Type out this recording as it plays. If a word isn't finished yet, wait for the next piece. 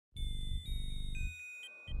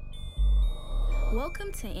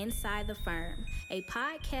Welcome to Inside the Firm, a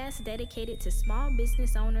podcast dedicated to small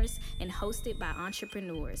business owners and hosted by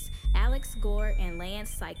entrepreneurs, Alex Gore and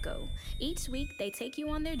Lance Psycho. Each week, they take you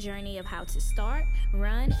on their journey of how to start,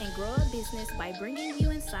 run, and grow a business by bringing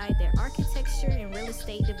you inside their architecture and real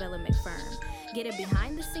estate development firm. Get a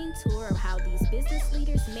behind-the-scenes tour of how these business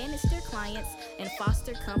leaders manage their clients and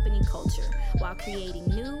foster company culture while creating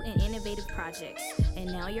new and innovative projects. And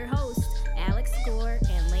now your hosts, Alex Gore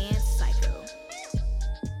and Lance Psycho.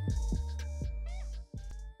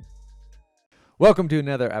 Welcome to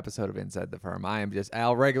another episode of Inside the Firm. I am just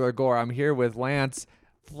Al Regular Gore. I'm here with Lance,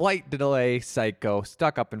 flight delay Psycho,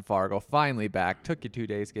 stuck up in Fargo, finally back. Took you 2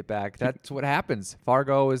 days to get back. That's what happens.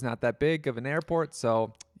 Fargo is not that big of an airport,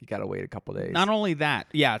 so you got to wait a couple days. Not only that,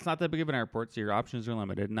 yeah, it's not that big of an airport, so your options are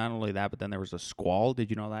limited. Not only that, but then there was a squall. Did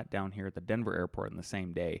you know that? Down here at the Denver airport in the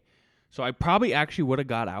same day. So I probably actually would have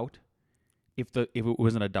got out if it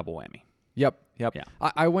wasn't a double whammy. Yep. Yeah.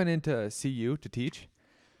 I went into CU to teach.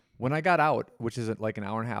 When I got out, which is like an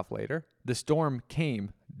hour and a half later, the storm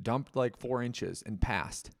came, dumped like 4 inches, and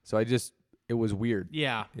passed. So it was weird.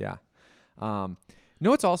 Yeah. Yeah.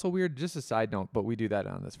 No, it's also weird, just a side note, but we do that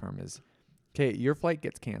on this firm is, okay, your flight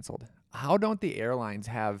gets canceled. How don't the airlines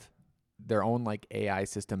have their own like AI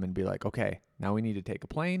system and be like, okay, now we need to take a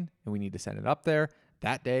plane and we need to send it up there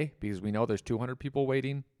that day because we know there's 200 people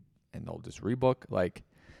waiting and they'll just rebook. Like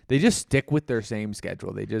they just stick with their same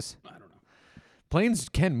schedule. I don't know. Planes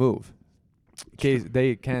can move. Okay,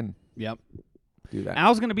 they can. Yep. Do that.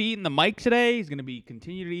 Al's going to be eating the mic today. He's going to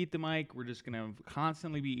continue to eat the mic. We're just going to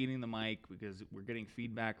constantly be eating the mic because we're getting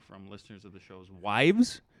feedback from listeners of the show's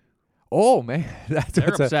wives. Oh man,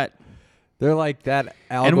 they're upset. They're like that.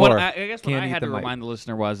 Al and Gore what I guess what I had to mic. remind the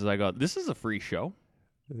listener was, I go, "This is a free show.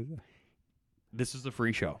 This is a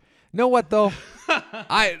free show." Know what though?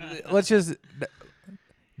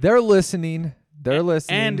 They're listening. They're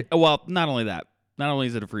listening. And well, not only that. Not only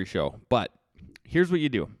is it a free show, but here's what you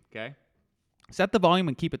do. Okay, set the volume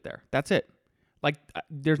and keep it there. That's it. Like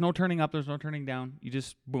there's no turning up. There's no turning down. You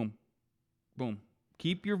just boom, boom.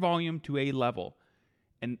 Keep your volume to a level.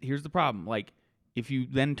 And here's the problem. Like, if you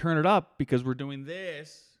then turn it up because we're doing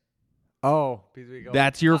this,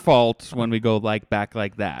 that's your fault when we go back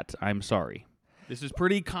like that. I'm sorry. This is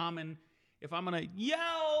pretty common. If I'm going to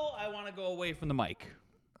yell, I want to go away from the mic.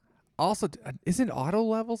 Also, isn't auto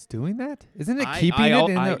levels doing that? Isn't it keeping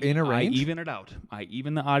it in a range? I even it out. I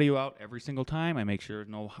even the audio out every single time. I make sure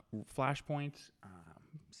no flashpoints.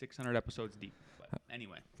 600 episodes deep. But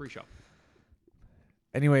anyway, free show.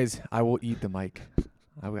 Anyways, I will eat the mic.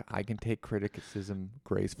 I can take criticism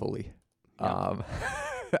gracefully. Yep.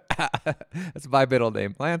 That's my middle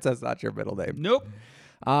name. Lance, that's not your middle name. Nope.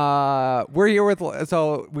 We're here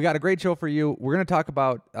so we got a great show for you. We're going to talk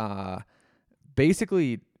about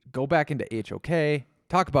basically go back into HOK,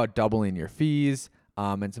 talk about doubling your fees,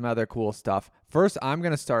 and some other cool stuff. First, I'm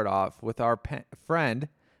going to start off with our friend,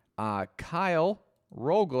 Kyle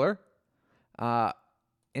Rogler, and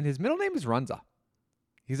his middle name is Runza.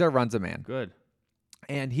 He's our Runza man. Good.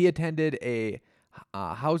 And he attended a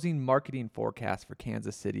housing marketing forecast for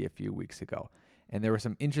Kansas City a few weeks ago. And there were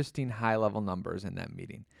some interesting high-level numbers in that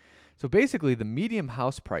meeting. So basically, the median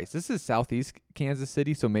house price, this is southeast Kansas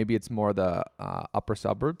City, so maybe it's more the upper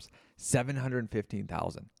suburbs,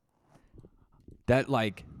 $715,000. That,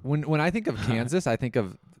 like, when I think of Kansas, I think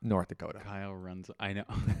of North Dakota. Kyle runs, I know.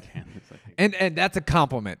 Kansas, I think. And that's a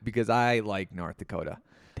compliment because I like North Dakota.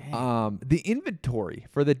 The inventory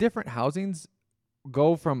for the different housings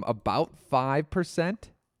go from about 5%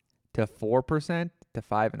 to 4% to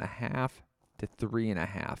 5.5% to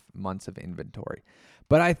 3.5 months of inventory.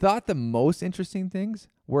 But I thought the most interesting things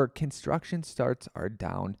were construction starts are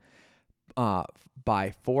down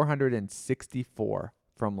by 464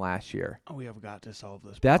 from last year. Oh, we have got to solve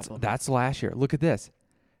this problem. That's last year. Look at this.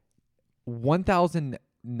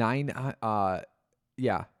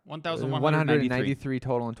 1,193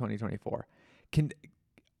 total in 2024.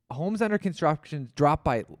 Homes under construction dropped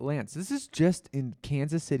by Lance. This is just in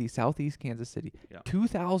Kansas City, southeast Kansas City. Yeah.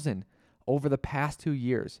 2,000 over the past 2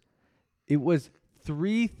 years. It was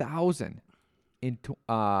 3,000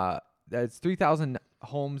 that's 3,000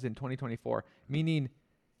 homes in 2024. Meaning,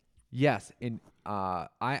 yes. I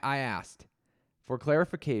asked for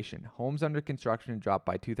clarification. Homes under construction dropped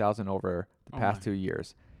by 2,000 over the past 2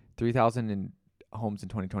 years. 3,000 homes in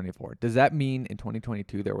 2024. Does that mean in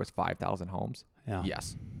 2022 there was 5,000 homes? Yeah.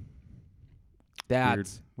 Yes.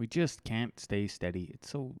 We just can't stay steady.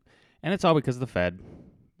 It's all because of the Fed.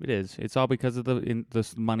 It is. It's all because of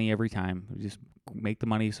this money every time. We just make the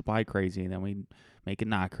money supply crazy, and then we make it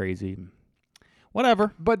not crazy.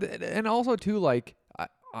 Whatever. But and also too, like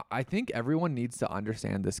I think everyone needs to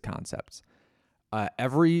understand this concept.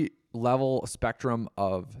 Every level spectrum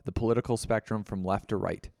of the political spectrum from left to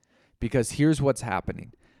right, because here's what's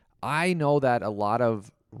happening. I know that a lot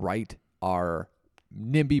of right are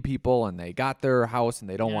NIMBY people and they got their house and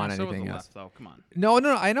they don't want so anything is the else. left, though. Come on. No,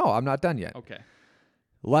 I know. I'm not done yet. Okay.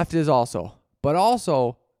 Left is also. But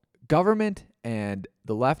also, government and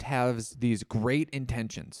the left has these great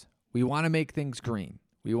intentions. We want to make things green.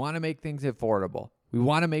 We want to make things affordable. We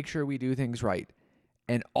want to make sure we do things right.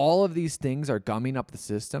 And all of these things are gumming up the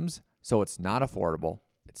systems, so it's not affordable,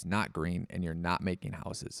 it's not green, and you're not making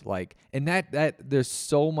houses. And that there's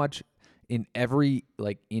so much in every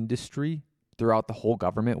industry throughout the whole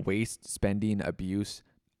government, waste, spending, abuse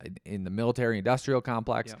in the military industrial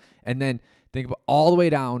complex. Yep. And then think about all the way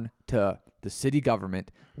down to the city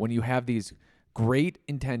government when you have these great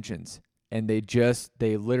intentions and they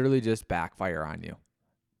literally just backfire on you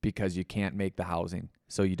because you can't make the housing.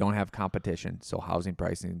 So you don't have competition. So housing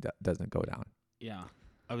pricing doesn't go down. Yeah.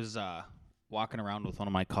 I was walking around with one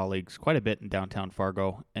of my colleagues quite a bit in downtown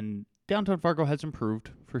Fargo, and downtown Fargo has improved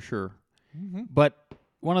for sure. Mm-hmm. But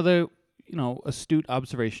one of the astute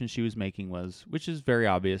observations she was making was, which is very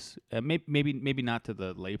obvious, maybe not to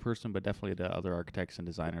the layperson, but definitely to other architects and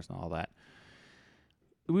designers and all that.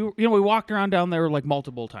 We walked around down there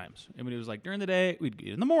multiple times. I mean, it was during the day,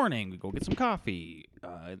 in the morning, we'd go get some coffee,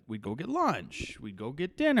 we'd go get lunch, we'd go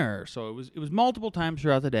get dinner. So it was multiple times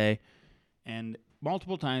throughout the day, and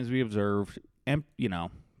multiple times we observed,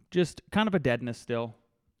 just kind of a deadness still.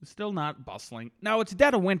 Still not bustling. Now, it's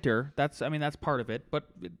dead of winter. That's part of it. But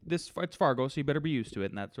it's Fargo, so you better be used to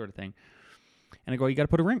it and that sort of thing. And I go, you got to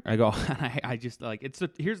put a ring. I go, I just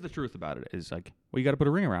here's the truth about it is you got to put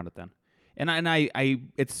a ring around it then. Here's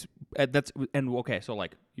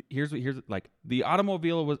the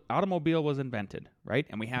automobile was invented, right?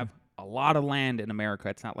 And we have a lot of land in America.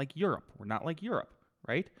 It's not like Europe. We're not like Europe,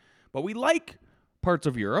 right? But we like parts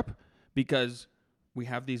of Europe because we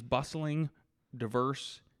have these bustling,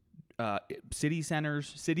 diverse city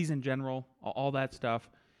centers, cities in general, all that stuff.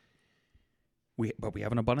 But we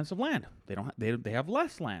have an abundance of land. They have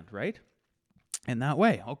less land, right? In that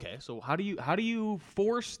way, okay. So how do you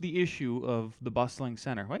force the issue of the bustling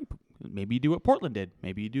center? Well, maybe you do what Portland did.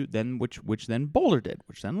 Maybe you do then which then Boulder did,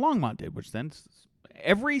 which then Longmont did, which then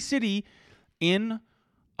every city in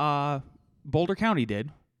Boulder County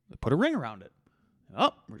did. Put a ring around it. Oh,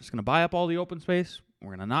 we're just going to buy up all the open space.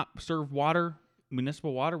 We're going to not serve water,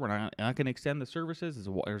 municipal water. We're not going to extend the services.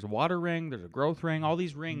 There's a water ring. There's a growth ring. All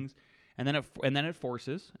these rings, and then it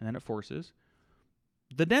forces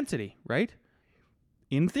the density, right?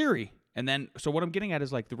 In theory. And then, so what I'm getting at is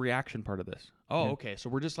the reaction part of this. Oh, okay. So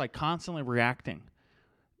we're just constantly reacting.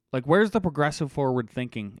 Where's the progressive forward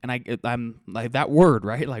thinking? And I'm that word,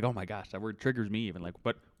 right? Oh my gosh, that word triggers me even.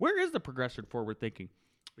 But where is the progressive forward thinking?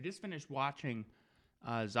 We just finished watching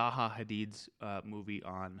Zaha Hadid's movie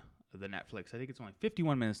on the Netflix. I think it's only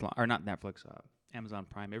 51 minutes long. Or not Netflix, Amazon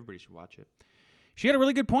Prime. Everybody should watch it. She had a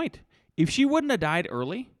really good point. If she wouldn't have died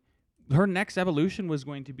early, her next evolution was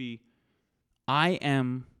going to be,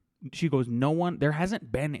 she goes, there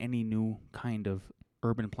hasn't been any new kind of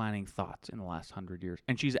urban planning thoughts in the last 100 years.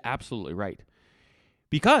 And she's absolutely right.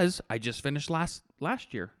 Because I just finished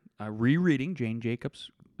last year rereading Jane Jacobs'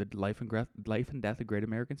 The Life and Death of Great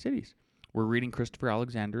American Cities. We're reading Christopher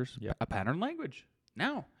Alexander's A Pattern Language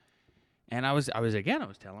now. And I was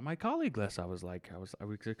telling my colleague this. I was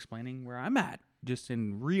explaining where I'm at, just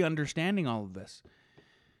in re-understanding all of this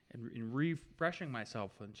and in refreshing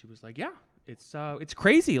myself. And she was like, yeah. It's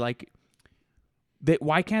crazy. That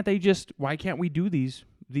why can't we do these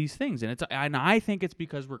things? And I think it's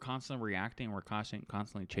because we're constantly reacting. We're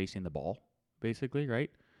constantly chasing the ball, basically, right?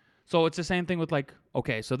 So it's the same thing with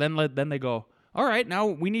okay. So then they go, all right, now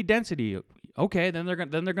we need density. Okay, then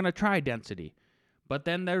they're gonna try density, but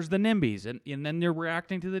then there's the NIMBYs, and then they're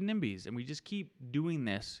reacting to the NIMBYs, and we just keep doing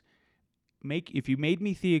this. If you made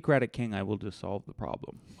me theocratic king, I will just solve the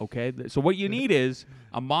problem. Okay, so what you need is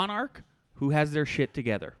a monarch who has their shit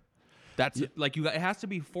together. That's it has to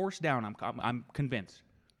be forced down. I'm convinced.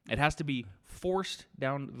 It has to be forced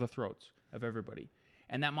down the throats of everybody.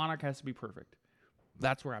 And that monarch has to be perfect.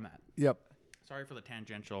 That's where I'm at. Yep. Sorry for the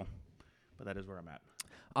tangential, but that is where I'm at.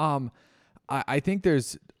 I think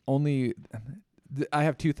there's only I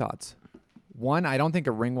have two thoughts. One, I don't think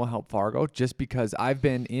a ring will help Fargo just because I've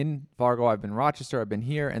been in Fargo, I've been in Rochester, I've been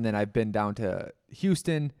here, and then I've been down to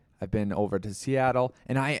Houston, I've been over to Seattle,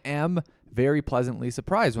 and I am very pleasantly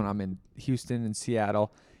surprised when I'm in Houston and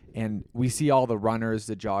Seattle and we see all the runners,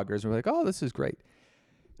 the joggers, and we're like, oh, this is great.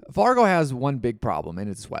 Fargo has one big problem, and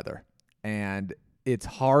it's weather. And it's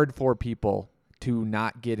hard for people to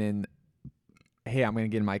not get in, hey, I'm going to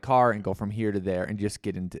get in my car and go from here to there and just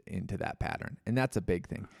get into that pattern. And that's a big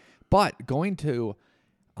thing. But going to,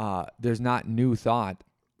 there's not new thought.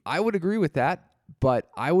 I would agree with that, but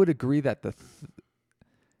I would agree that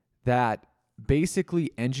that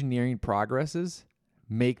basically engineering progresses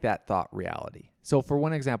make that thought reality. So for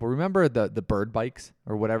one example, remember the bird bikes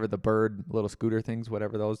or whatever, the bird little scooter things,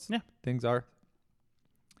 whatever those things are?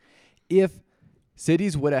 If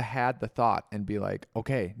cities would have had the thought and be like,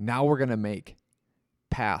 okay, now we're going to make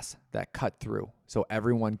paths that cut through so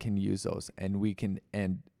everyone can use those, and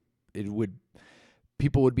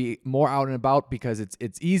people would be more out and about because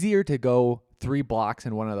it's easier to go 3 blocks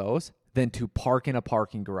in one of those than to park in a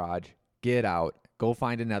parking garage, get out, go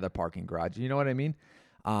find another parking garage. You know what I mean?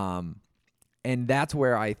 And that's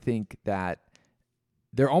where I think that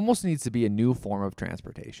there almost needs to be a new form of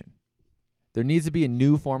transportation. There needs to be a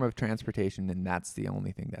new form of transportation, and that's the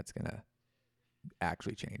only thing that's going to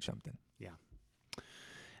actually change something. Yeah.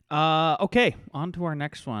 Okay, on to our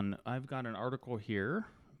next one. I've got an article here.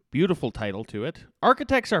 Beautiful title to it.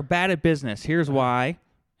 Architects are bad at business. Here's why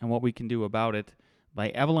and what we can do about it, by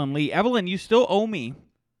Evelyn Lee. Evelyn, you still owe me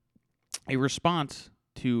a response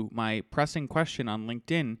to my pressing question on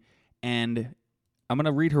LinkedIn, and I'm going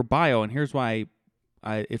to read her bio, and here's why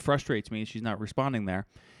it frustrates me she's not responding there.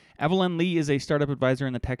 Evelyn Lee is a startup advisor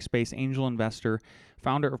in the tech space, angel investor,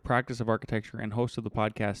 founder of Practice of Architecture, and host of the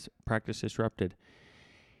podcast Practice Disrupted.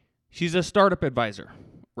 She's a startup advisor,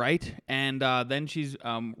 right? And then she's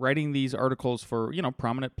writing these articles for,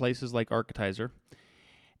 prominent places like Architizer.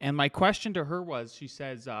 And my question to her was, she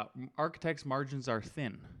says, architects' margins are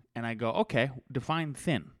thin. And I go, okay, define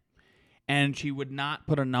thin. And she would not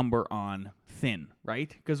put a number on thin, right?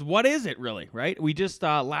 Because what is it really, right? We just,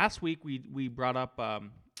 last week, we brought up, I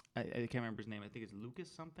can't remember his name. I think it's Lucas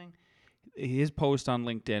something. His post on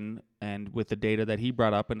LinkedIn, and with the data that he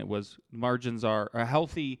brought up, and it was margins are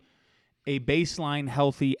a baseline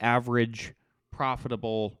healthy average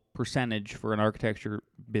profitable percentage for an architecture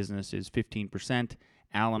business is 15%.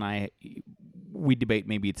 Al and I, we debate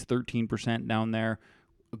maybe it's 13% down there.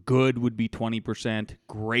 Good would be 20%.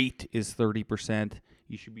 Great is 30%.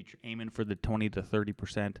 You should be aiming for the 20 to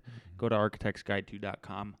 30%. Go to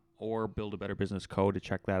architectsguide2.com or Build a Better Business Co. to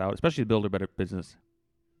check that out, especially Build a Better Business,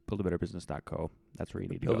 buildabetterbusiness.co. That's where you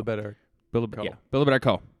need to go. Build a Better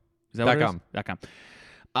Co. Is that what it is?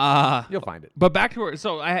 .com. You'll find it. But back to where,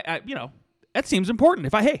 so I that seems important.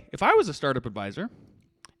 If I was a startup advisor,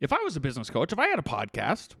 if I was a business coach, if I had a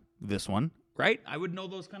podcast, this one, right? I would know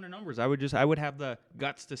those kind of numbers. I would have the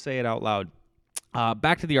guts to say it out loud.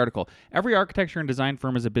 Back to the article. Every architecture and design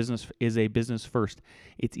firm is a business first.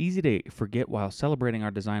 It's easy to forget while celebrating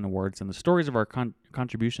our design awards and the stories of our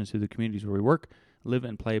contributions to the communities where we work, live,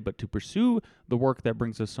 and play, but to pursue the work that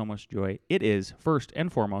brings us so much joy, it is, first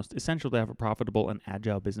and foremost, essential to have a profitable and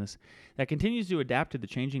agile business that continues to adapt to the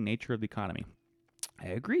changing nature of the economy. I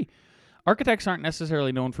agree. Architects aren't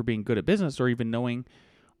necessarily known for being good at business or even knowing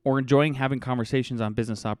or enjoying having conversations on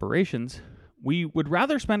business operations. We would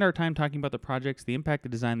rather spend our time talking about the projects, the impact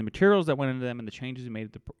of design, the materials that went into them, and the changes we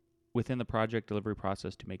made within the project delivery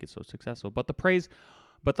process to make it so successful. But the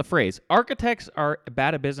phrase, architects are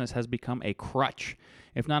bad at business, has become a crutch,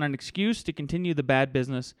 if not an excuse to continue the bad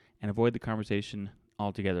business and avoid the conversation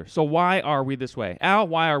altogether. So why are we this way? Al,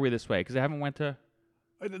 why are we this way? Because I haven't went to...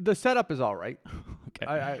 The setup is all right.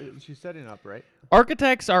 Okay. She's setting up right.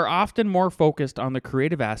 Architects are often more focused on the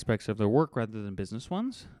creative aspects of their work rather than business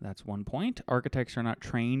ones. That's one point. Architects are not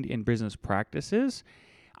trained in business practices.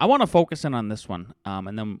 I want to focus in on this one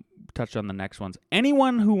and then touch on the next ones.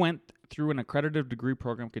 Anyone who went through an accredited degree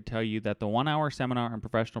program could tell you that the 1-hour seminar on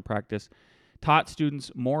professional practice taught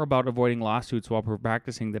students more about avoiding lawsuits while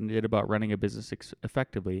practicing than it did about running a business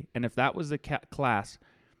effectively. And if that was the class...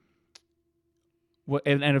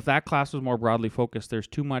 And if that class was more broadly focused, there's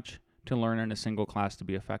too much to learn in a single class to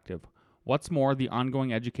be effective. What's more, the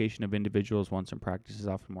ongoing education of individuals once in practice is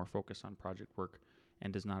often more focused on project work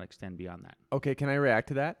and does not extend beyond that. Okay, can I react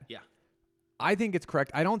to that? Yeah. I think it's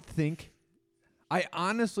correct. I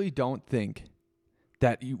honestly don't think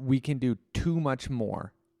that we can do too much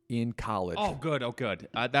more in college. Oh, good.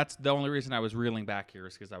 That's the only reason I was reeling back here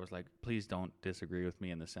is because I was like, please don't disagree with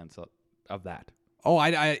me in the sense of that. Oh,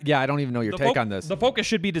 I don't even know your take on this. The focus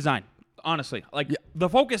should be design, honestly. The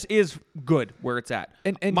focus is good where it's at.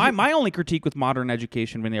 And my only critique with modern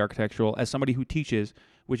education in the architectural, as somebody who teaches,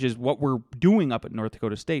 which is what we're doing up at North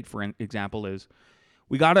Dakota State, for example, is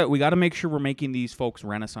we gotta make sure we're making these folks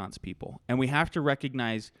Renaissance people, and we have to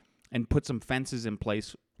recognize and put some fences in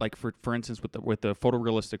place, like for instance with the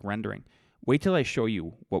photorealistic rendering. Wait till I show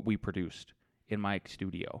you what we produced in my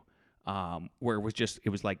studio. where it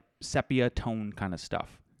was like sepia tone kind of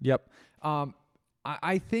stuff. Yep.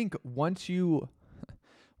 I think once you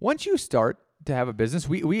start to have a business,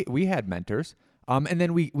 we had mentors. And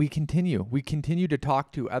then we continue to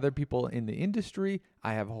talk to other people in the industry.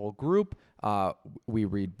 I have a whole group. We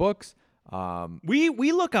read books.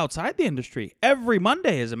 We look outside the industry every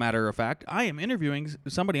Monday. As a matter of fact, I am interviewing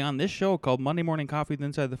somebody on this show called Monday Morning Coffee with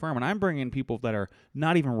Inside the Firm, and I'm bringing in people that are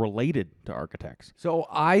not even related to architects. So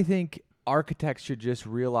I think architects should just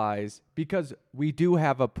realize, because we do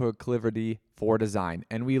have a proclivity for design,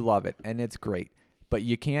 and we love it, and it's great. But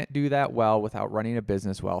you can't do that well without running a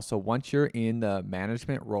business well. So once you're in the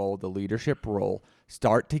management role, the leadership role,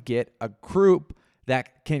 start to get a group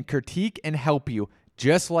that can critique and help you,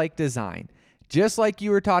 just like design. Just like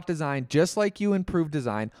you were taught design, just like you improve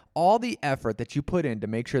design, all the effort that you put in to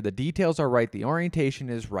make sure the details are right, the orientation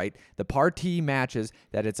is right, the partie matches,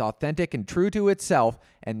 that it's authentic and true to itself,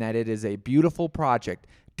 and that it is a beautiful project.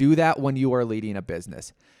 Do that when you are leading a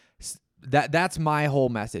business. That's my whole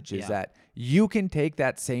message, is that you can take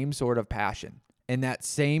that same sort of passion and that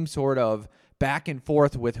same sort of back and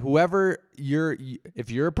forth with whoever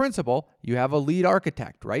if you're a principal, you have a lead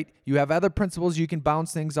architect, right? You have other principals you can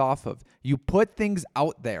bounce things off of. You put things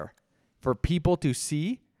out there for people to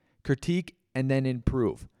see, critique, and then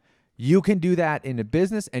improve. You can do that in a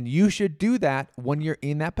business, and you should do that when you're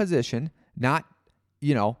in that position, not,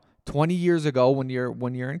 20 years ago when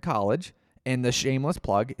you're in college. And the shameless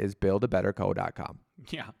plug is buildabetterco.com.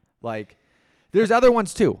 Yeah. Like, there's other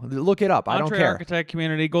ones too. Look it up. I don't care. Architect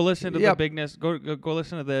community. Go listen to the bigness. Go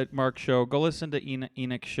listen to the Mark show. Go listen to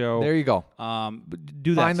Enoch show. There you go.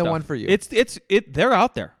 Do that. Find the stuff. one for you. They're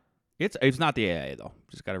out there. It's not the AIA though.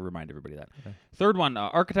 Just got to remind everybody that. Okay. Third one,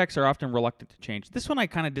 architects are often reluctant to change. This one I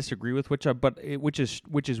kind of disagree with, which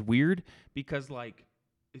is weird, because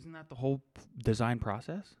isn't that the whole design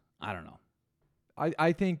process? I don't know.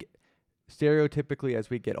 I think stereotypically, as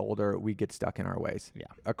we get older, we get stuck in our ways. Yeah.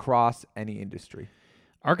 Across any industry.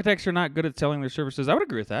 Architects are not good at selling their services. I would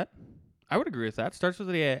agree with that. Starts with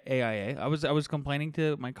the AIA. I was complaining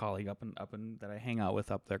to my colleague up in that I hang out with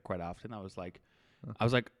up there quite often. I was like,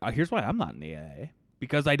 here's why I'm not in the AIA,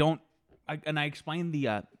 because I explained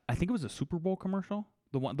I think it was a Super Bowl commercial,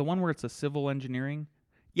 the one where it's a civil engineering.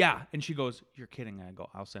 Yeah, and she goes, "You're kidding." I go,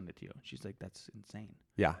 "I'll send it to you." She's like, "That's insane."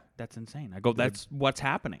 Yeah, that's insane. I go, "That's what's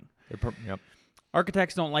happening." Yep.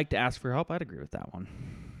 Architects don't like to ask for help. I'd agree with that one.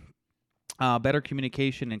 Better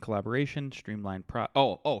communication and collaboration, streamlined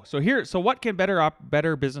So what can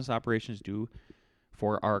better business operations do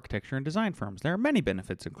for architecture and design firms? There are many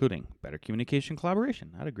benefits, including better communication,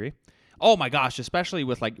 collaboration. I'd agree. Oh my gosh, especially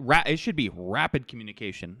with it should be rapid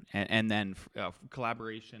communication and then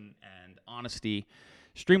collaboration and honesty.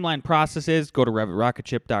 Streamlined processes. Go to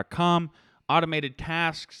RevitRocketShip.com. Automated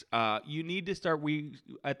tasks. You need to start.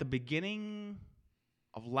 At the beginning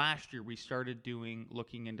of last year, we started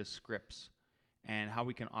looking into scripts and how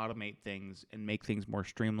we can automate things and make things more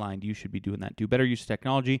streamlined. You should be doing that. Do better use of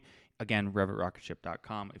technology. Again,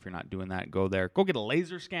 RevitRocketShip.com. If you're not doing that, go there. Go get a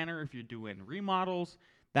laser scanner if you're doing remodels.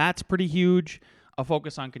 That's pretty huge. A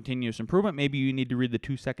focus on continuous improvement. Maybe you need to read the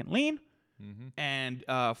 2-second lean. Mm-hmm. And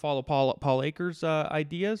follow Paul Akers'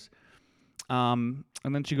 ideas. And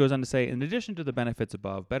then she goes on to say, in addition to the benefits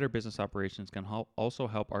above, better business operations can also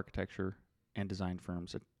help architecture and design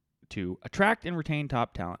firms to attract and retain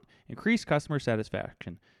top talent, increase customer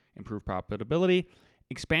satisfaction, improve profitability,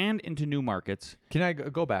 expand into new markets. Can I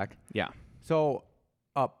go back? Yeah. So,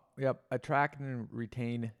 attract and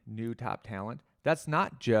retain new top talent. That's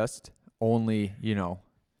not just only,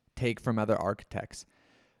 take from other architects.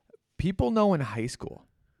 People know in high school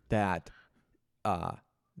that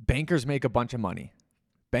bankers make a bunch of money.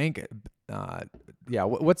 What's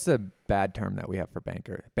the bad term that we have for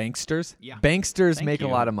banker? Banksters? Yeah. Banksters make a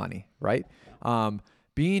lot of money, right?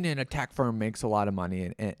 Being in a tech firm makes a lot of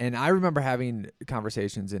money. And I remember having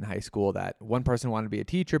conversations in high school that one person wanted to be a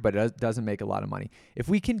teacher, but it doesn't make a lot of money. If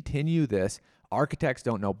we continue this, architects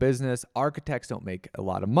don't know business. Architects don't make a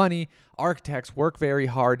lot of money. Architects work very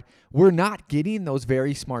hard. We're not getting those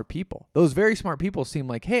very smart people. Those very smart people seem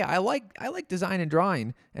like, hey, I like design and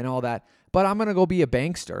drawing and all that, but I'm going to go be a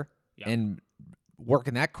bankster and work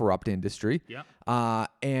in that corrupt industry. Yeah.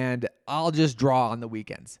 And I'll just draw on the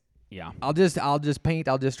weekends. Yeah. I'll just paint.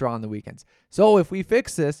 I'll just draw on the weekends. So if we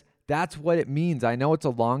fix this, that's what it means. I know it's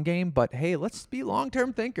a long game, but hey, let's be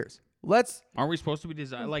long-term thinkers. Aren't we supposed to be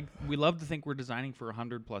we love to think we're designing for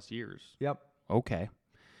 100+ years. Yep. Okay.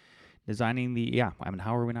 Designing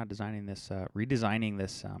how are we not designing this, redesigning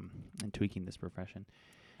this, and tweaking this profession?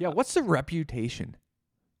 Yeah. What's the reputation,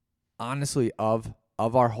 honestly, of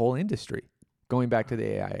our whole industry? Going back to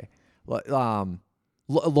the AIA,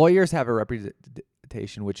 Lawyers have a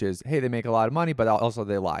reputation, which is, hey, they make a lot of money, but also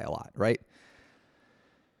they lie a lot, right?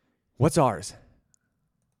 What's ours?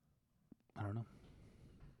 I don't know.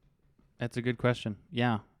 That's a good question.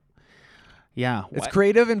 Yeah. Yeah. It's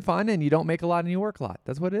creative and fun, and you don't make a lot and you work a lot.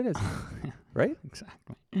 That's what it is, right?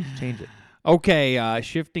 Exactly. Change it. Okay,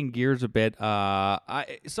 shifting gears a bit.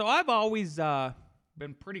 So I've always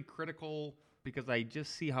been pretty critical because I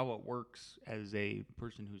just see how it works as a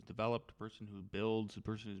person who's developed, a person who builds, a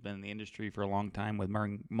person who's been in the industry for a long time with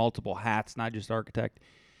wearing multiple hats, not just architect.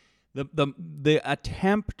 The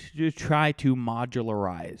attempt to try to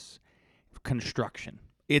modularize construction.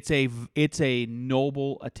 It's a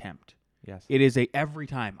noble attempt. Yes. It is every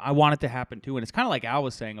time. I want it to happen too. And it's kind of like Al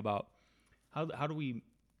was saying about how do we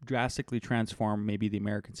drastically transform maybe the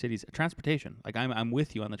American cities. Transportation. Like I'm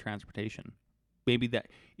with you on the transportation. Maybe that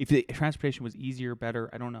if the transportation was easier, better,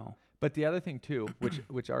 I don't know. But the other thing too,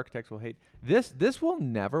 which architects will hate, this will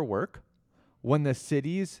never work when the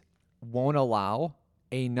cities won't allow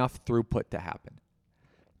enough throughput to happen.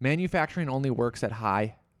 Manufacturing only works at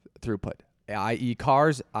high throughput, i.e.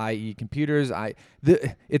 cars, i.e. computers.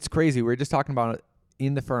 It's crazy. We were just talking about it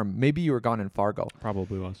in the firm. Maybe you were gone in Fargo.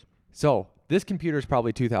 Probably was. So this computer is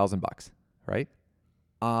probably $2,000, right?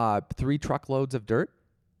 3 truckloads of dirt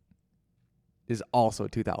is also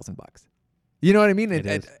 $2,000. You know what I mean?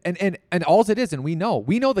 And all it is, and we know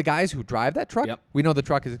the guys who drive that truck. Yep. We know the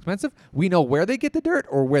truck is expensive. We know where they get the dirt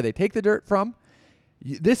or where they take the dirt from.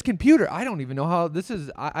 This computer, I don't even know how this is.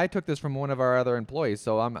 I took this from one of our other employees,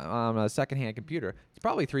 so I'm on a secondhand computer. It's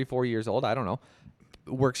probably 3-4 years old. I don't know.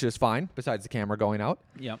 Works just fine besides the camera going out.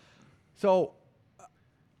 Yep. So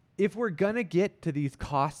if we're going to get to these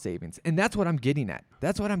cost savings, and that's what I'm getting at.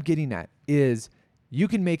 Is you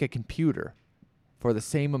can make a computer for the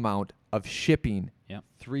same amount of shipping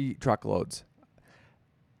 3 truckloads.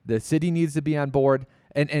 The city needs to be on board,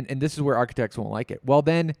 and this is where architects won't like it. Well,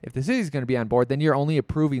 then, if the city's going to be on board, then you're only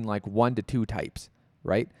approving like 1 to 2 types,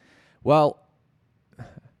 right? Well,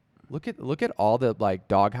 look at all the like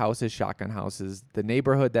dog houses, shotgun houses, the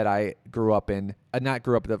neighborhood that I grew up in,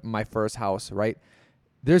 my first house, right?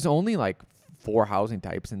 There's only like 4 housing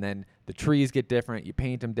types, and then the trees get different. You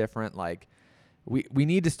paint them different. Like we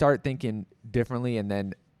need to start thinking differently, and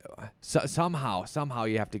then somehow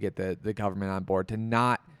you have to get the government on board to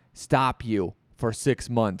not stop you for 6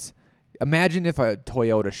 months. Imagine if a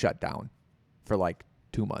Toyota shut down for like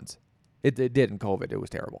 2 months. It did in COVID. It was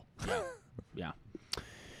terrible. Yeah.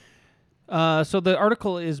 So the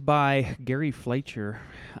article is by Gary Fleischer.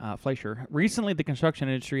 Recently, the construction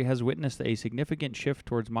industry has witnessed a significant shift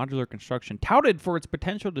towards modular construction, touted for its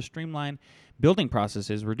potential to streamline building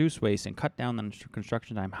processes, reduce waste, and cut down on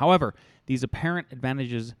construction time. However, these apparent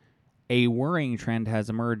advantages, a worrying trend has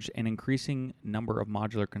emerged. An increasing number of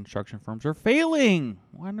modular construction firms are failing.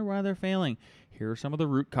 Wonder why they're failing. Here are some of the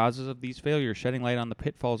root causes of these failures, shedding light on the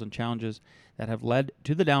pitfalls and challenges that have led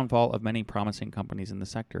to the downfall of many promising companies in the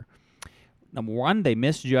sector. Number 1, they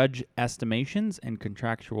misjudge estimations and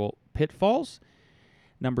contractual pitfalls.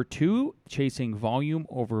 Number 2, chasing volume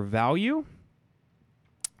over value.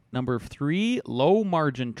 Number 3, low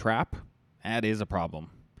margin trap. That is a problem.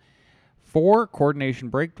 4, coordination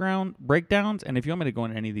breakdowns. And if you want me to go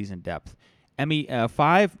into any of these in depth. 5,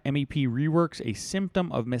 MEP reworks, a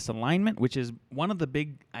symptom of misalignment, which is one of the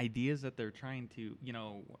big ideas that they're trying to,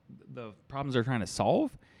 the problems they're trying to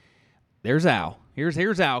solve. There's Al.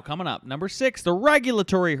 Here's Al coming up. Number 6, the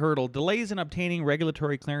regulatory hurdle. Delays in obtaining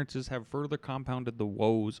regulatory clearances have further compounded the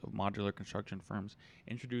woes of modular construction firms,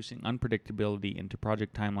 introducing unpredictability into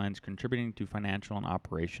project timelines, contributing to financial and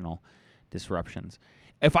operational disruptions.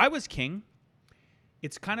 If I was king,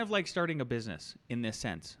 it's kind of like starting a business in this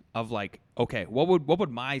sense of like, okay, what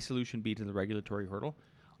would my solution be to the regulatory hurdle?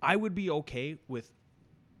 I would be okay with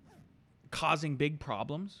causing big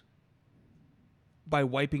problems by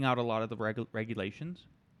wiping out a lot of the regulations,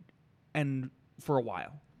 and for a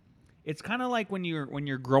while. It's kind of like when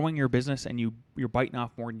you're growing your business and you're biting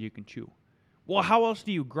off more than you can chew. Well, how else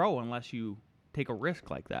do you grow unless you take a risk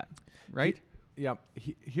like that, right?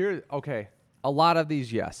 Okay. A lot of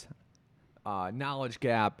these, yes. Knowledge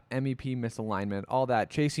gap, MEP misalignment, all that,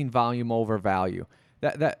 chasing volume over value.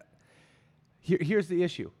 Here's the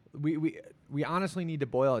issue. We honestly need to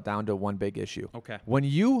boil it down to one big issue. Okay. When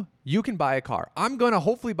you can buy a car. I'm going to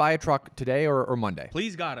hopefully buy a truck today or Monday.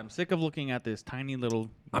 Please God, I'm sick of looking at this tiny little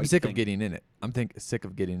I'm sick of getting in it. sick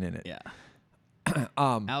of getting in it. Yeah.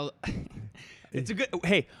 It's a good.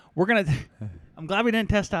 Hey, I'm glad we didn't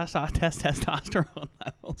test testosterone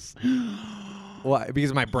levels. Why? Because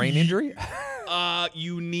of my brain injury?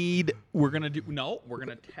 We're going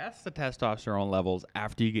to test the testosterone levels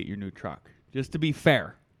after you get your new truck. Just to be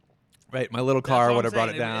fair. Right, my little car would have brought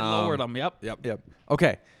it It down. lowered them. Yep.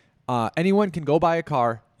 Okay, anyone can go buy a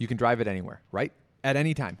car. You can drive it anywhere, right? At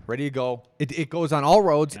any time, ready to go. It goes on all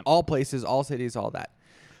roads, all places, all cities, all that.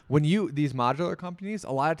 When these modular companies,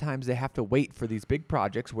 a lot of times they have to wait for these big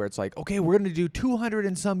projects where it's like, okay, we're going to do 200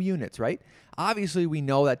 and some units, right? Obviously, we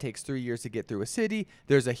know that takes 3 years to get through a city.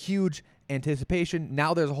 There's a huge anticipation.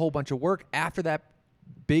 Now there's a whole bunch of work after that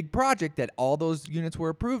big project that all those units were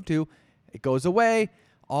approved to. It goes away.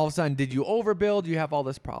 All of a sudden, did you overbuild? You have all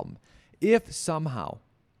this problem. If somehow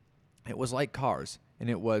it was like cars and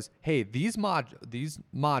it was, hey, these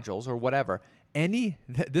modules or whatever,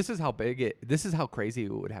 this is how crazy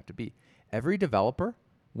it would have to be. Every developer,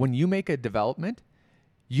 when you make a development,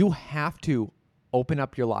 you have to open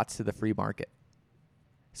up your lots to the free market.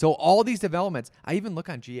 So all these developments, I even look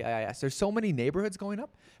on GIS. There's so many neighborhoods going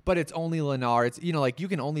up, but it's only Lennar. It's, like you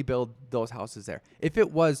can only build those houses there. If it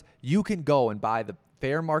was, you can go and buy the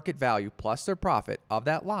fair market value plus their profit of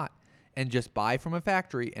that lot and just buy from a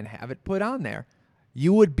factory and have it put on there,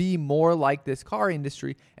 you would be more like this car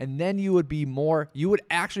industry, and then you would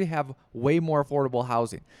actually have way more affordable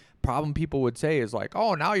housing. Problem people would say is like,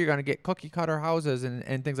 oh, now you're going to get cookie cutter houses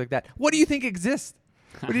and things like that. What do you think exists?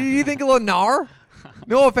 What do you think of Lennar?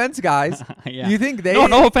 No offense, guys. Yeah. You think they...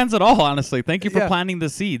 No offense at all, honestly. Thank you for planting the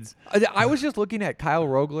seeds. I was just looking at Kyle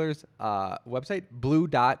Rogler's website,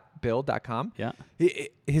 blue.build.com. Yeah.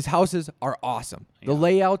 His houses are awesome. The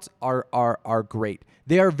layouts are great.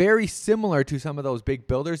 They are very similar to some of those big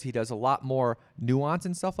builders. He does a lot more nuance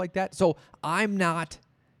and stuff like that. So I'm not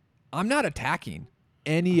attacking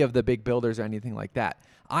any of the big builders or anything like that.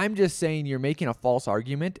 I'm just saying you're making a false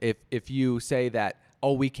argument if you say that,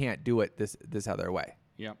 oh, we can't do it this other way.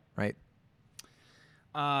 Yep. Right?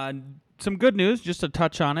 Some good news, just to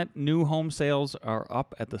touch on it. New home sales are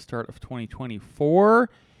up at the start of 2024.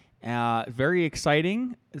 Very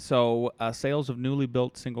exciting. So sales of newly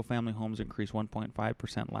built single-family homes increased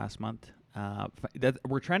 1.5% last month.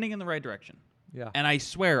 We're trending in the right direction. Yeah. And I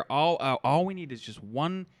swear, all we need is just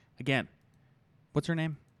one, again, what's her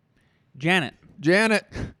name? Janet.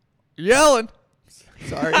 Yelling.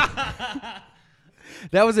 Sorry.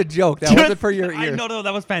 That was a joke. That wasn't for your ears. No,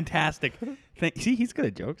 that was fantastic. See, he's good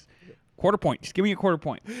at jokes. Quarter point. Just give me a quarter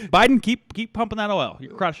point. Biden, keep pumping that oil.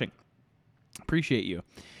 You're crushing. Appreciate you.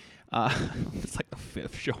 It's like the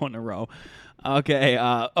 5th show in a row. Okay,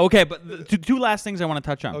 but two last things I want to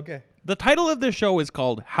touch on. Okay. The title of this show is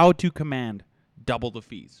called How to Command Double the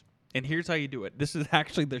Fees. And here's how you do it. This is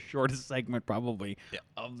actually the shortest segment probably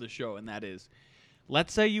of the show, and that is,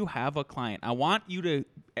 let's say you have a client. I want you to,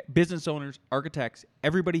 business owners, architects,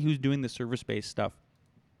 everybody who's doing the service-based stuff,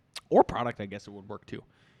 or product, I guess it would work too.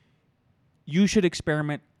 You should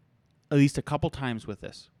experiment at least a couple times with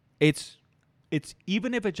this. It's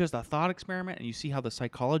even if it's just a thought experiment and you see how the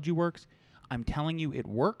psychology works, I'm telling you it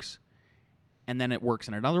works, and then it works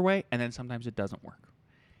in another way, and then sometimes it doesn't work.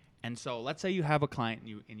 And so let's say you have a client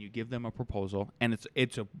and you give them a proposal, and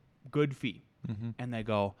it's a good fee, and they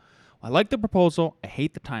go, I like the proposal. I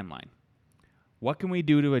hate the timeline. What can we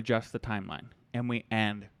do to adjust the timeline?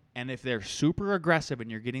 And if they're super aggressive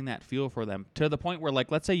and you're getting that feel for them to the point where,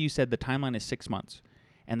 like, let's say you said the timeline is 6 months,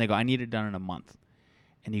 and they go, I need it done in a month,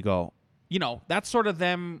 and you go, that's sort of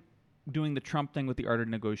them doing the Trump thing with the art of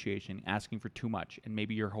negotiation, asking for too much, and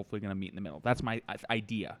maybe you're hopefully going to meet in the middle. That's my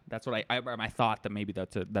idea. That's what my thought, that maybe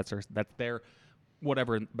that's their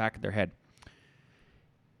whatever back of their head.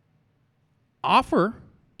 Offer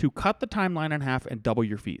to cut the timeline in half and double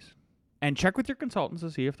your fees. And check with your consultants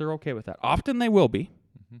to see if they're okay with that. Often they will be.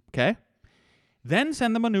 Okay? Then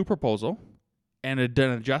send them a new proposal and an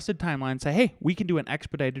adjusted timeline. Say, hey, we can do an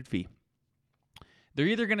expedited fee. They're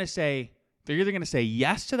either going to say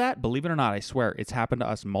yes to that. Believe it or not, I swear, it's happened to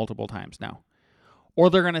us multiple times now.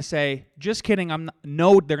 Or they're going to say, just kidding, they're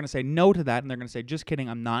going to say no to that, and they're going to say, just kidding,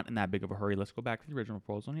 I'm not in that big of a hurry. Let's go back to the original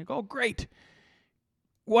proposal. And you go, oh, great.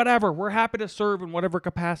 Whatever, we're happy to serve in whatever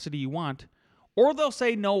capacity you want. Or they'll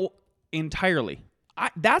say no entirely.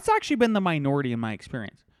 That's actually been the minority in my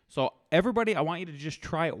experience. So everybody, I want you to just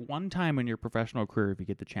try it one time in your professional career if you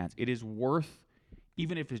get the chance. It is worth,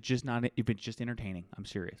 even if it's just entertaining. I'm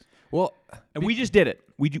serious. Well, and we just did it.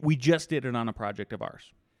 We just did it on a project of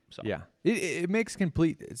ours. So yeah, it makes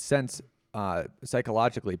complete sense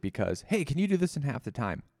psychologically because, hey, can you do this in half the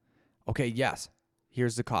time? Okay, yes.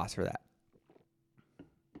 Here's the cost for that.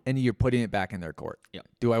 And you're putting it back in their court. Yep.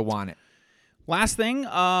 Do I want it? Last thing,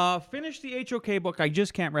 finish the HOK book. I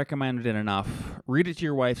just can't recommend it enough. Read it to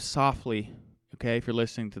your wife softly, okay, if you're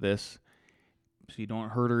listening to this, so you don't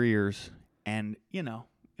hurt her ears. and it'll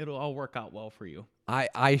all work out well for you.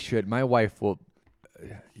 I should. My wife will.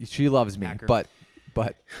 She loves me, Hacker. but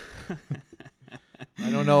I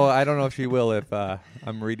don't know. I don't know if she will if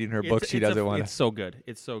I'm reading her book. She doesn't want It's to. so good.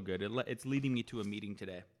 It's so good. It's leading me to a meeting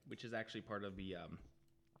today, which is actually part of the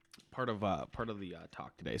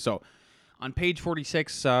talk today. So, on page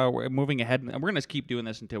 46, we're moving ahead, and we're going to keep doing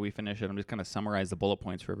this until we finish it. I'm just going to summarize the bullet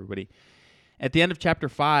points for everybody. At the end of chapter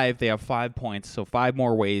 5, they have 5 points, so 5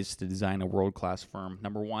 more ways to design a world-class firm.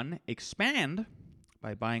 Number 1, expand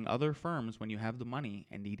by buying other firms when you have the money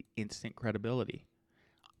and need instant credibility.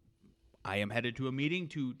 I am headed to a meeting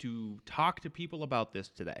to talk to people about this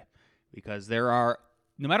today, because there are,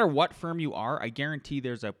 no matter what firm you are, I guarantee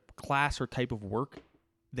there's a class or type of work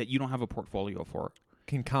that you don't have a portfolio for.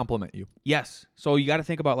 Can complement you. Yes. So you got to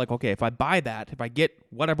think about, like, okay, if I buy that, if I get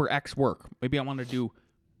whatever X work, maybe I want to do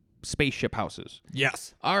spaceship houses.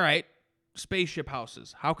 Yes. All right, spaceship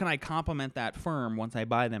houses. How can I complement that firm once I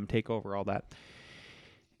buy them, take over all that,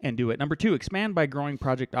 and do it? Number 2, expand by growing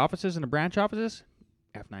project offices into branch offices.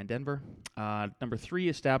 F9 Denver. Number 3,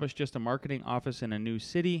 establish just a marketing office in a new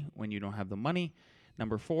city when you don't have the money.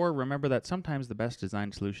 Number 4, remember that sometimes the best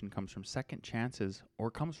design solution comes from second chances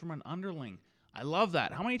or comes from an underling. I love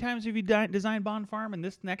that. How many times have you designed Bond Farm? And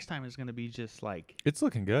this next time is going to be just like... It's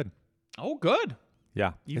looking good. Oh, good.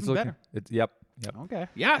 Yeah. Even it's looking, better. Yep. Okay.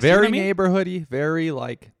 Yeah. see Very what I mean? neighborhoody. Very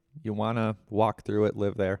like you want to walk through it,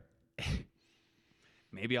 live there.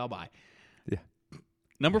 Maybe I'll buy. Yeah.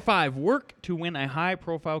 Number 5, work to win a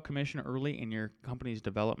high-profile commission early in your company's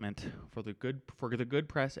development for the good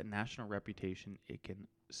press and national reputation it can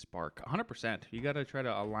spark. 100%. You got to try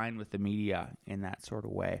to align with the media in that sort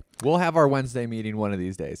of way. We'll have our Wednesday meeting one of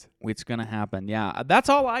these days. It's going to happen. Yeah. That's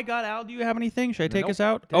all I got. Al, do you have anything? Should I take Nope. us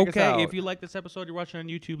out? Take us Okay. out. If you like this episode, you're watching on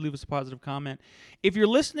YouTube, leave us a positive comment. If you're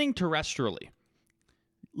listening terrestrially,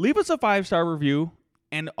 leave us a 5-star review,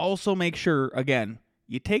 and also make sure, again,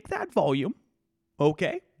 you take that volume,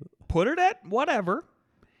 okay, put it at whatever,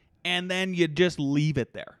 and then you just leave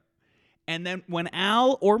it there. And then when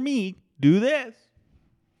Al or me do this,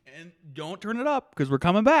 and don't turn it up because we're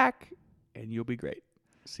coming back, and you'll be great.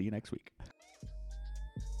 See you next week.